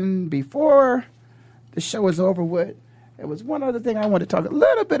direction before the show is over with. There was one other thing I want to talk a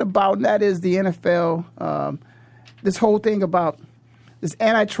little bit about, and that is the NFL. This whole thing about this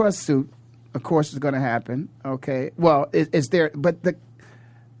antitrust suit, of course, is going to happen. Okay, well, it's there, but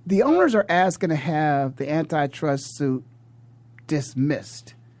the owners are asking to have the antitrust suit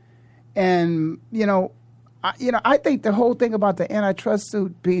dismissed. And, I think the whole thing about the antitrust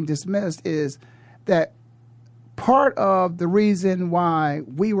suit being dismissed is that part of the reason why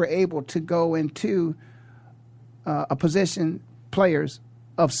we were able to go into a position, players,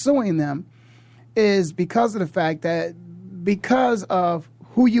 of suing them is because of the fact that because of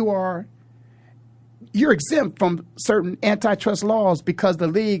who you are, you're exempt from certain antitrust laws because the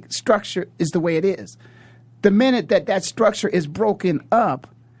league structure is the way it is. The minute that structure is broken up,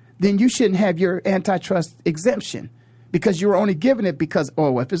 then you shouldn't have your antitrust exemption because you were only given it because,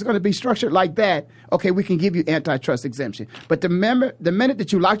 if it's going to be structured like that, okay, we can give you antitrust exemption. But the minute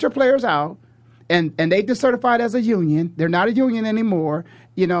that you locked your players out and they decertified as a union, they're not a union anymore,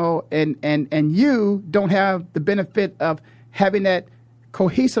 and you don't have the benefit of having that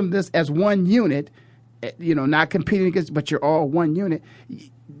cohesiveness as one unit, not competing against, but you're all one unit.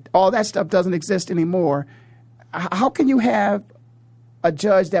 All that stuff doesn't exist anymore. How can you have a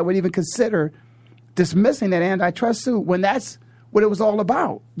judge that would even consider dismissing that antitrust suit when that's what it was all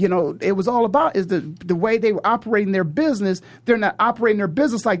about? It was all about is the way they were operating their business. They're not operating their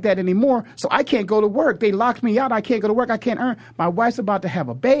business like that anymore. So I can't go to work. They locked me out. I can't go to work. I can't earn. My wife's about to have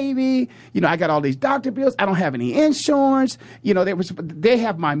a baby. I got all these doctor bills. I don't have any insurance. They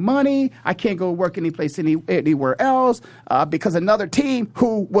have my money. I can't go work anywhere else because another team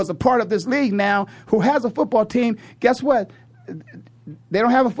who was a part of this league now, who has a football team, guess what? They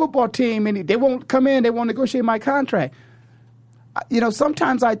don't have a football team, and they won't come in. They won't negotiate my contract.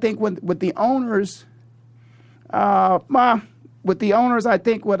 Sometimes I think with the owners, I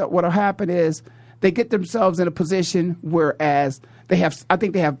think what'll happen is they get themselves in a position whereas they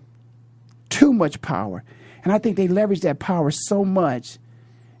have too much power, and I think they leverage that power so much,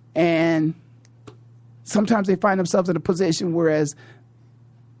 and sometimes they find themselves in a position whereas,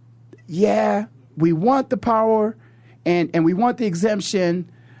 yeah, we want the power and we want the exemption,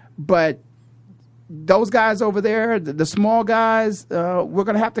 but those guys over there, the small guys, we're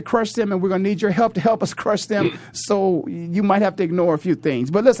going to have to crush them, and we're going to need your help to help us crush them. So you might have to ignore a few things.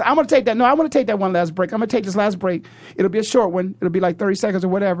 But listen, I want to take that one last break. I'm going to take this last break. It'll be a short one. It'll be like 30 seconds or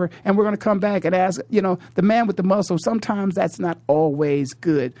whatever. And we're going to come back and ask, the man with the muscle, sometimes that's not always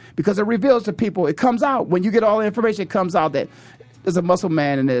good because it reveals to people, it comes out. When you get all the information, it comes out that there's a muscle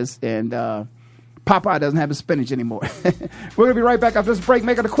man in this, and Popeye doesn't have his spinach anymore. We're going to be right back after this break.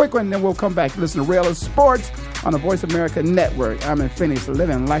 Make it a quick one, and then we'll come back. Listen to Real of Sports on the Voice America Network. I'm in Phoenix,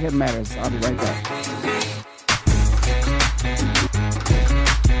 living like it matters. I'll be right back.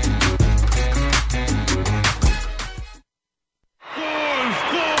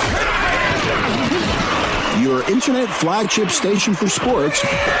 Your internet flagship station for sports.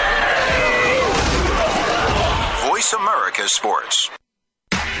 Voice America Sports.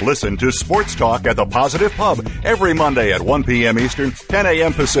 Listen to Sports Talk at the Positive Pub every Monday at 1 p.m. Eastern, 10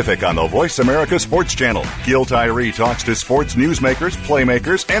 a.m. Pacific on the Voice America Sports Channel. Gil Tyree talks to sports newsmakers,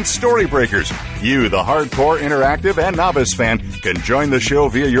 playmakers, and story breakers. You, the hardcore, interactive, and novice fan, can join the show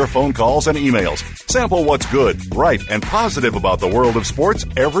via your phone calls and emails. Sample what's good, right, and positive about the world of sports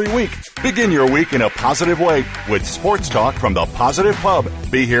every week. Begin your week in a positive way with Sports Talk from the Positive Pub.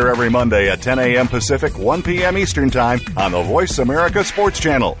 Be here every Monday at 10 a.m. Pacific, 1 p.m. Eastern Time on the Voice America Sports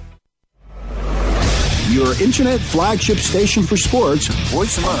Channel. Your internet flagship station for sports,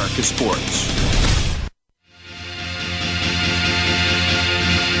 Voice America Sports.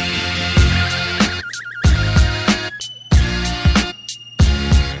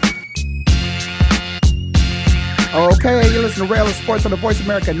 Okay, you listen to Real of Sports on the Voice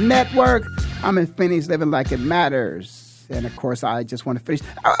America Network. I'm in Phoenix, living like it matters. And, of course, I just want to finish.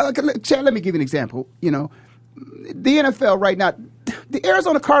 Chad, let me give you an example. The NFL right now, the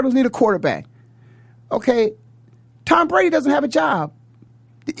Arizona Cardinals need a quarterback. Okay, Tom Brady doesn't have a job.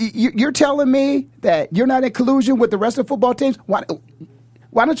 You're telling me that you're not in collusion with the rest of the football teams? Why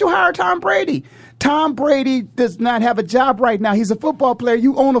don't you hire Tom Brady? Tom Brady does not have a job right now. He's a football player.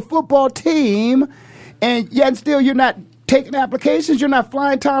 You own a football team, and yet still you're not taking applications. You're not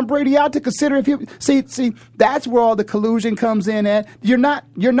flying Tom Brady out to consider if you see. That's where all the collusion comes in. At you're not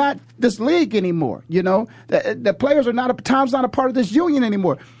this league anymore. The players are not. Tom's not a part of this union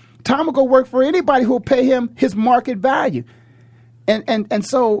anymore. Tom will go work for anybody who will pay him his market value. And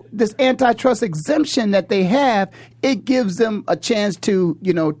so this antitrust exemption that they have, it gives them a chance to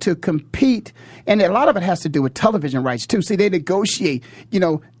compete. And a lot of it has to do with television rights, too. See, they negotiate,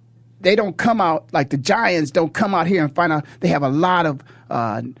 they don't come out like the Giants don't come out here and find out they have a lot of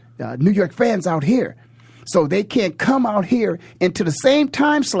New York fans out here. So they can't come out here into the same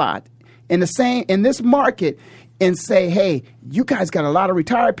time slot in this market and say, hey, you guys got a lot of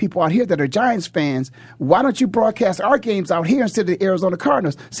retired people out here that are Giants fans. Why don't you broadcast our games out here instead of the Arizona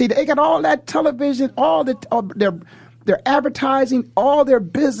Cardinals? See, they got all that television, all their advertising, all their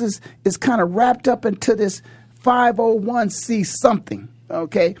business is kind of wrapped up into this 501c something,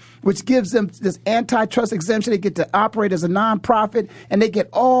 okay, which gives them this antitrust exemption. They get to operate as a nonprofit, and they get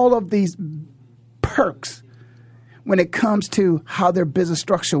all of these perks when it comes to how their business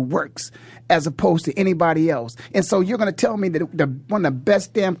structure works as opposed to anybody else. And so you're going to tell me that one of the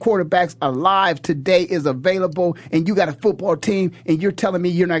best damn quarterbacks alive today is available, and you got a football team, and you're telling me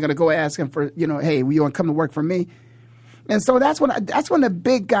you're not going to go ask him for, hey, you want to come to work for me? And so that's when the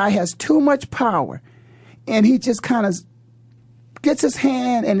big guy has too much power, and he just kind of gets his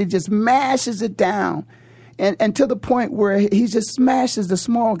hand and he just mashes it down, and to the point where he just smashes the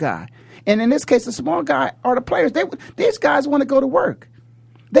small guy. And in this case, the small guy are the players. These guys want to go to work.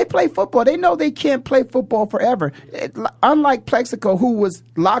 They play football. They know they can't play football forever. Unlike Plexico, who was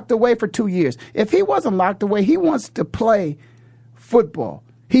locked away for 2 years. If he wasn't locked away, he wants to play football.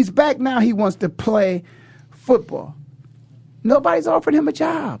 He's back now. He wants to play football. Nobody's offered him a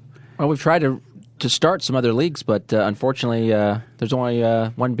job. Well, we've tried to start some other leagues, but unfortunately, there's only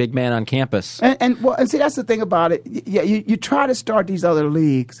one big man on campus. And see, that's the thing about it. Yeah, you try to start these other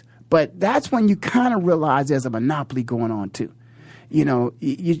leagues, but that's when you kind of realize there's a monopoly going on too. You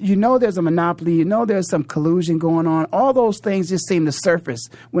know there's a monopoly. You know there's some collusion going on. All those things just seem to surface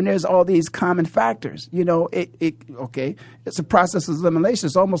when there's all these common factors. It's a process of elimination.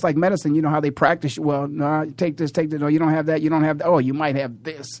 It's almost like medicine. You know how they practice. Well, no, take this. No, you don't have that. You don't have that. Oh, you might have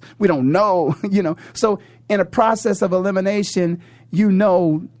this. We don't know. So in a process of elimination,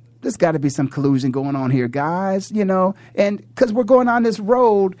 there's got to be some collusion going on here, guys. And because we're going on this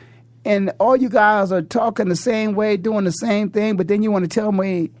road. And all you guys are talking the same way, doing the same thing, but then you want to tell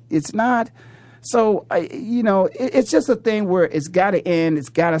me it's not. So, it's just a thing where it's got to end. It's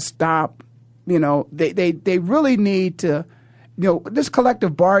got to stop. They really need to, this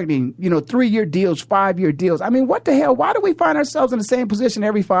collective bargaining, 3-year deals, 5-year deals. I mean, what the hell? Why do we find ourselves in the same position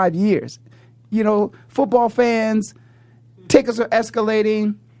every 5 years? Football fans, tickets are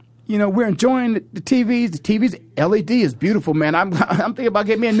escalating. We're enjoying the TVs. The TVs, LED is beautiful, man. I'm thinking about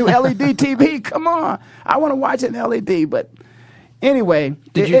getting me a new LED TV. Come on, I want to watch it in LED. But anyway,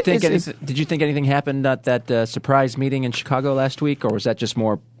 did you think anything happened at that surprise meeting in Chicago last week, or was that just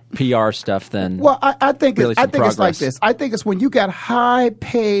more PR stuff than? Well, I think really it's like this. I think it's when you got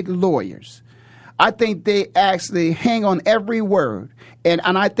high-paid lawyers. I think they actually hang on every word, and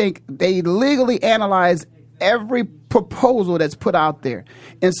I think they legally analyze every proposal that's put out there.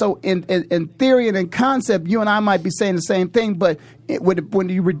 And so in theory and in concept, you and I might be saying the same thing, but when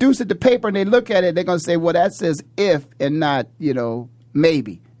you reduce it to paper and they look at it, they're going to say, well, that says if and not,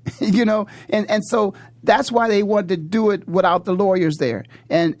 maybe. And so that's why they wanted to do it without the lawyers there.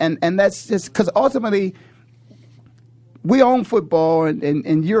 And that's just because ultimately we own football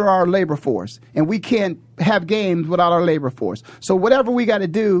and you're our labor force, and we can't have games without our labor force. So whatever we got to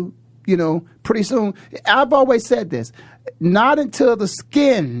do, pretty soon, I've always said this, not until the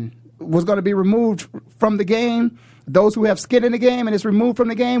skin was going to be removed from the game, those who have skin in the game and it's removed from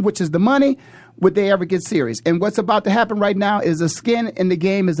the game, which is the money, would they ever get serious. And what's about to happen right now is the skin in the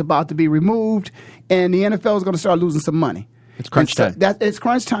game is about to be removed, and the NFL is going to start losing some money. It's crunch time. It's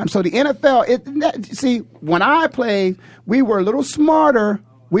crunch time. So the NFL, when I played, we were a little smarter.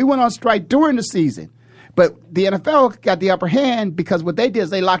 We went on strike during the season. But the NFL got the upper hand because what they did is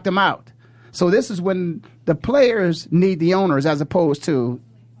they locked them out. So this is when the players need the owners as opposed to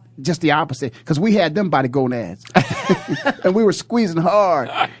just the opposite, because we had them by the gonads. And we were squeezing hard.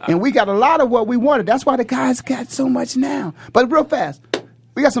 And we got a lot of what we wanted. That's why the guys got so much now. But real fast,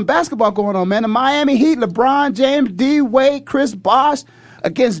 we got some basketball going on, man. The Miami Heat, LeBron James, D. Wade, Chris Bosh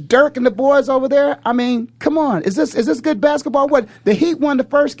against Dirk and the boys over there. I mean, come on. Is this good basketball? What? The Heat won the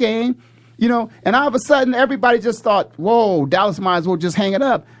first game. And all of a sudden, everybody just thought, whoa, Dallas might as well just hang it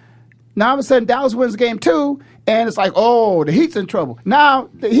up. Now, all of a sudden, Dallas wins game 2, and it's like, oh, the Heat's in trouble. Now,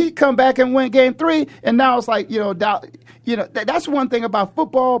 the Heat come back and win game 3, and now it's like, that's one thing about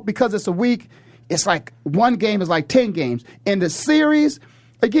football, because it's a week, it's like one game is like 10 games. In the series,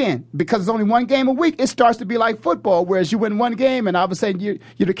 again, because it's only one game a week, it starts to be like football, whereas you win one game, and all of a sudden, you're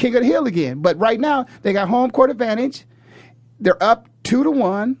the king of the hill again. But right now, they got home court advantage. They're up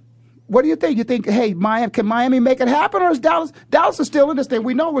 2-1. What do you think? You think, hey, can Miami make it happen, or is Dallas is still in this thing?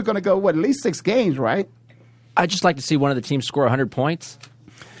 We know we're going to go, at least 6 games, right? I'd just like to see one of the teams score 100 points.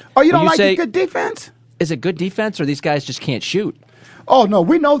 Oh, you don't like the good defense? Is it good defense, or these guys just can't shoot? Oh, no,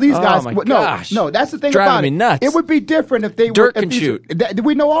 we know these guys. Oh, my gosh. No, that's the thing Driving about me it. nuts. It would be different if they Dirk were. can shoot.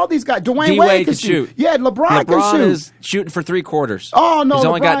 We know all these guys. Dwayne Wade can shoot. Yeah, LeBron can shoot. Is shooting for 3 quarters. Oh, no, he's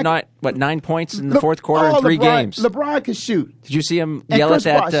only got 9 points in the fourth quarter in 3 games. LeBron can shoot. Did you see him yell at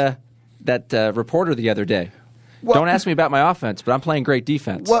that reporter the other day? Don't ask me about my offense, but I'm playing great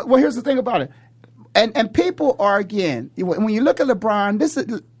defense. Well, here's the thing about it. And people are, again, when you look at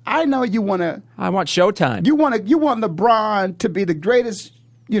LeBron, I know you want to. I want Showtime. You want LeBron to be the greatest,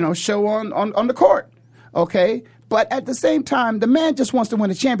 show on the court, okay? But at the same time, the man just wants to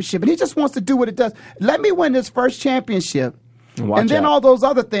win a championship, and he just wants to do what it does. Let me win this first championship, and then all those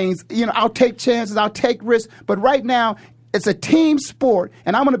other things. I'll take chances, I'll take risks. But right now, it's a team sport,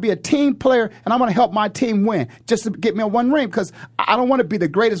 and I'm going to be a team player, and I'm going to help my team win just to get me a one ring, because I don't want to be the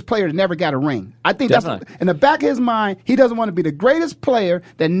greatest player that never got a ring. I think that's in the back of his mind. He doesn't want to be the greatest player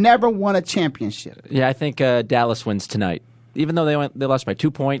that never won a championship. Yeah, I think Dallas wins tonight. Even though they lost by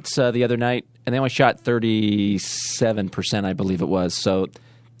 2 points the other night, and they only shot 37%, I believe it was. So,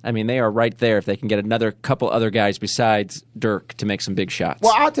 I mean, they are right there if they can get another couple other guys besides Dirk to make some big shots.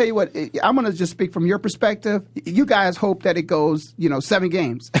 Well, I'll tell you what, I'm going to just speak from your perspective. You guys hope that it goes, 7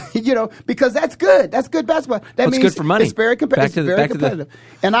 games, because that's good. That's good basketball. That means good for money. It's very competitive.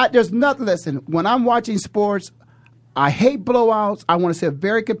 And there's nothing, listen, when I'm watching sports, I hate blowouts. I want to see a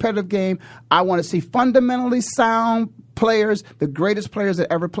very competitive game. I want to see fundamentally sound players, the greatest players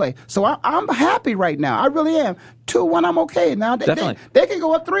that ever play. So I'm happy right now. I really am. 2-1, I'm okay. Now they can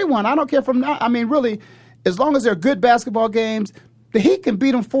go up 3-1. I don't care from now. I mean, really, as long as they're good basketball games, the Heat can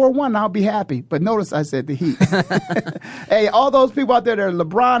beat them 4-1. I'll be happy. But notice I said the Heat. Hey, all those people out there that are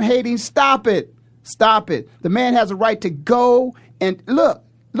LeBron hating, stop it. Stop it. The man has a right to go and look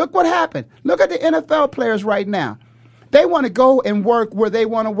what happened. Look at the NFL players right now. They want to go and work where they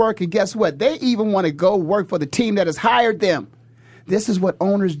want to work, and guess what? They even want to go work for the team that has hired them. This is what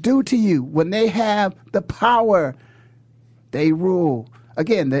owners do to you when they have the power. They rule.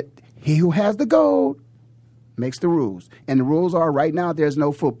 Again, that he who has the gold makes the rules. And the rules are right now there's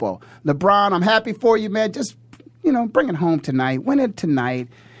no football. LeBron, I'm happy for you, man. Just, bring it home tonight. Win it tonight.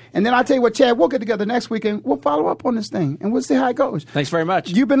 And then I'll tell you what, Chad, we'll get together next week and we'll follow up on this thing and we'll see how it goes. Thanks very much.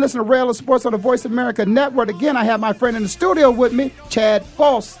 You've been listening to Rail of Sports on the Voice America Network. Again, I have my friend in the studio with me, Chad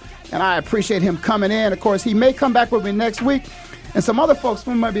Foss, and I appreciate him coming in. Of course, he may come back with me next week, and some other folks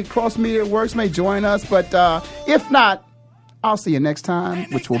who might be Cross Media Works may join us. But if not, I'll see you next time,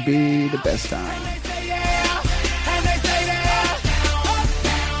 which will be the best time.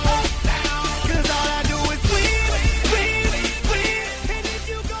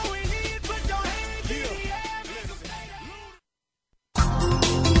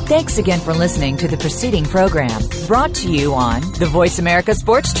 Thanks again for listening to the preceding program, brought to you on the Voice America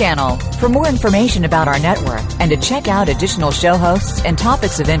Sports Channel. For more information about our network and to check out additional show hosts and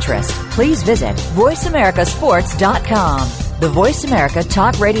topics of interest, please visit voiceamericasports.com. The Voice America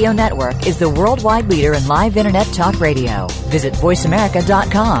Talk Radio Network is the worldwide leader in live Internet talk radio. Visit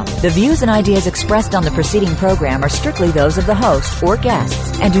voiceamerica.com. The views and ideas expressed on the preceding program are strictly those of the host or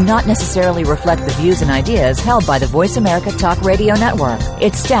guests and do not necessarily reflect the views and ideas held by the Voice America Talk Radio Network,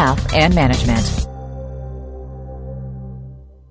 its staff, and management.